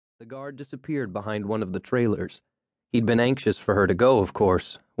The guard disappeared behind one of the trailers. He'd been anxious for her to go, of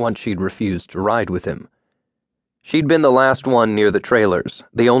course, once she'd refused to ride with him. She'd been the last one near the trailers,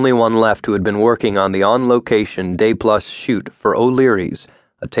 the only one left who had been working on the on-location day-plus shoot for O'Leary's,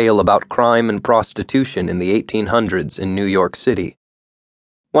 a tale about crime and prostitution in the 1800s in New York City.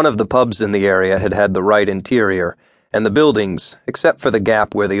 One of the pubs in the area had had the right interior, and the buildings, except for the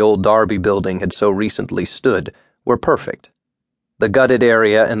gap where the old Derby building had so recently stood, were perfect. The gutted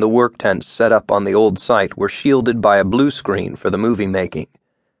area and the work tents set up on the old site were shielded by a blue screen for the movie making.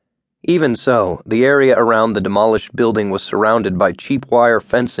 Even so, the area around the demolished building was surrounded by cheap wire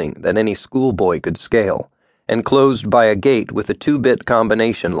fencing that any schoolboy could scale, and closed by a gate with a 2-bit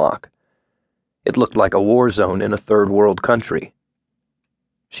combination lock. It looked like a war zone in a third-world country.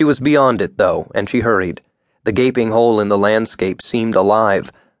 She was beyond it, though, and she hurried. The gaping hole in the landscape seemed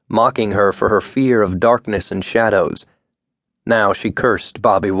alive, mocking her for her fear of darkness and shadows. Now she cursed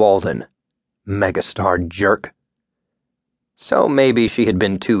Bobby Walden. Megastar jerk. So maybe she had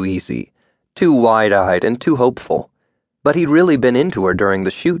been too easy, too wide-eyed and too hopeful, but he'd really been into her during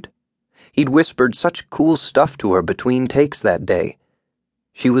the shoot. He'd whispered such cool stuff to her between takes that day.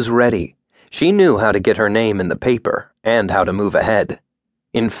 She was ready. She knew how to get her name in the paper and how to move ahead.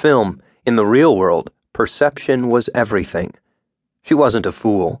 In film, in the real world, perception was everything. She wasn't a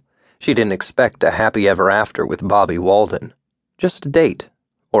fool. She didn't expect a happy ever after with Bobby Walden. Just a date,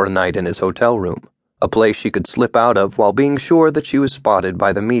 or a night in his hotel room, a place she could slip out of while being sure that she was spotted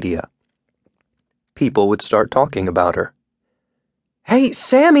by the media. People would start talking about her. "Hey,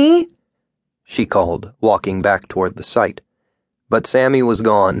 Sammy!" she called, walking back toward the site. But Sammy was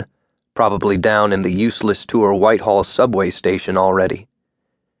gone, probably down in the useless-to-her Whitehall subway station already.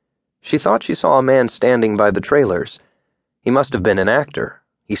 She thought she saw a man standing by the trailers. He must have been an actor.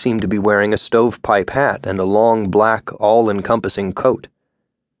 He seemed to be wearing a stovepipe hat and a long black, all-encompassing coat.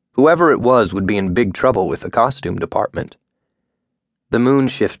 Whoever it was would be in big trouble with the costume department. The moon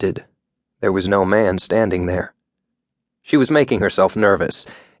shifted. There was no man standing there. She was making herself nervous.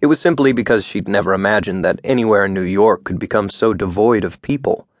 It was simply because she'd never imagined that anywhere in New York could become so devoid of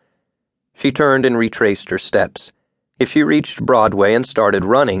people. She turned and retraced her steps. If she reached Broadway and started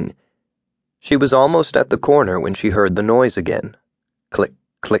running, she was almost at the corner when she heard the noise again. Click,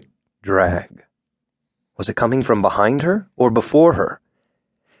 click, drag. Was it coming from behind her or before her?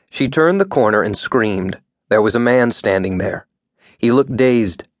 She turned the corner and screamed. There was a man standing there. He looked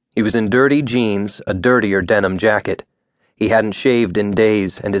dazed. He was in dirty jeans, a dirtier denim jacket. He hadn't shaved in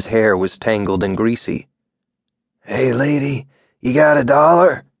days, and his hair was tangled and greasy. "Hey, lady, you got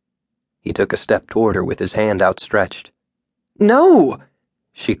 $1?" He took a step toward her with his hand outstretched. "No!"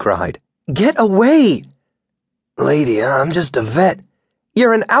 she cried. "Get away!" "Lady, I'm just a vet."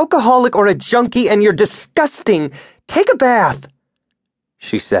 "You're an alcoholic or a junkie, and you're disgusting. Take a bath,"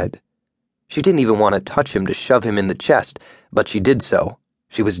 she said. She didn't even want to touch him to shove him in the chest, but she did so.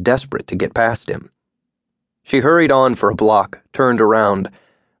 She was desperate to get past him. She hurried on for a block, turned around.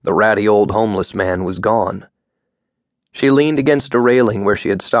 The ratty old homeless man was gone. She leaned against a railing where she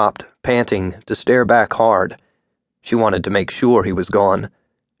had stopped, panting, to stare back hard. She wanted to make sure he was gone.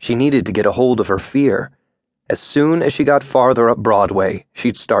 She needed to get a hold of her fear. As soon as she got farther up Broadway,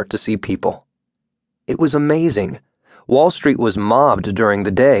 she'd start to see people. It was amazing. Wall Street was mobbed during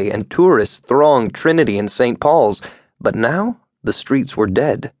the day, and tourists thronged Trinity and St. Paul's, but now the streets were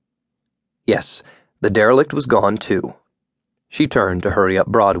dead. Yes, the derelict was gone too. She turned to hurry up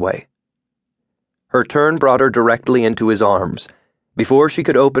Broadway. Her turn brought her directly into his arms. Before she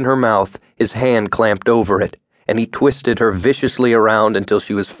could open her mouth, his hand clamped over it, and he twisted her viciously around until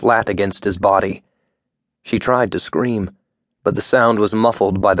she was flat against his body. She tried to scream, but the sound was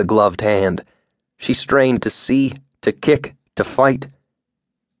muffled by the gloved hand. She strained to see, to kick, to fight.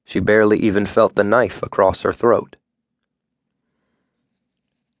 She barely even felt the knife across her throat.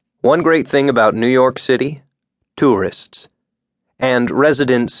 One great thing about New York City: tourists. And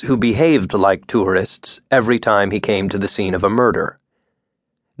residents who behaved like tourists every time he came to the scene of a murder.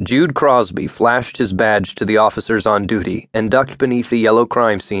 Jude Crosby flashed his badge to the officers on duty and ducked beneath the yellow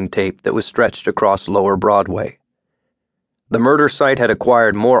crime scene tape that was stretched across Lower Broadway. The murder site had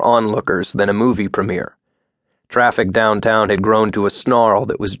acquired more onlookers than a movie premiere. Traffic downtown had grown to a snarl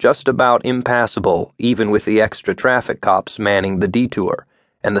that was just about impassable, even with the extra traffic cops manning the detour,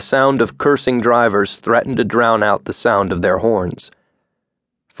 and the sound of cursing drivers threatened to drown out the sound of their horns.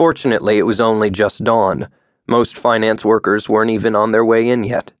 Fortunately, it was only just dawn. Most finance workers weren't even on their way in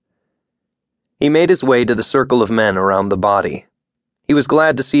yet. He made his way to the circle of men around the body. He was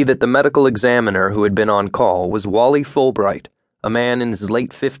glad to see that the medical examiner who had been on call was Wally Fulbright, a man in his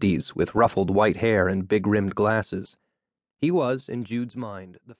late 50s with ruffled white hair and big-rimmed glasses. He was, in Jude's mind, the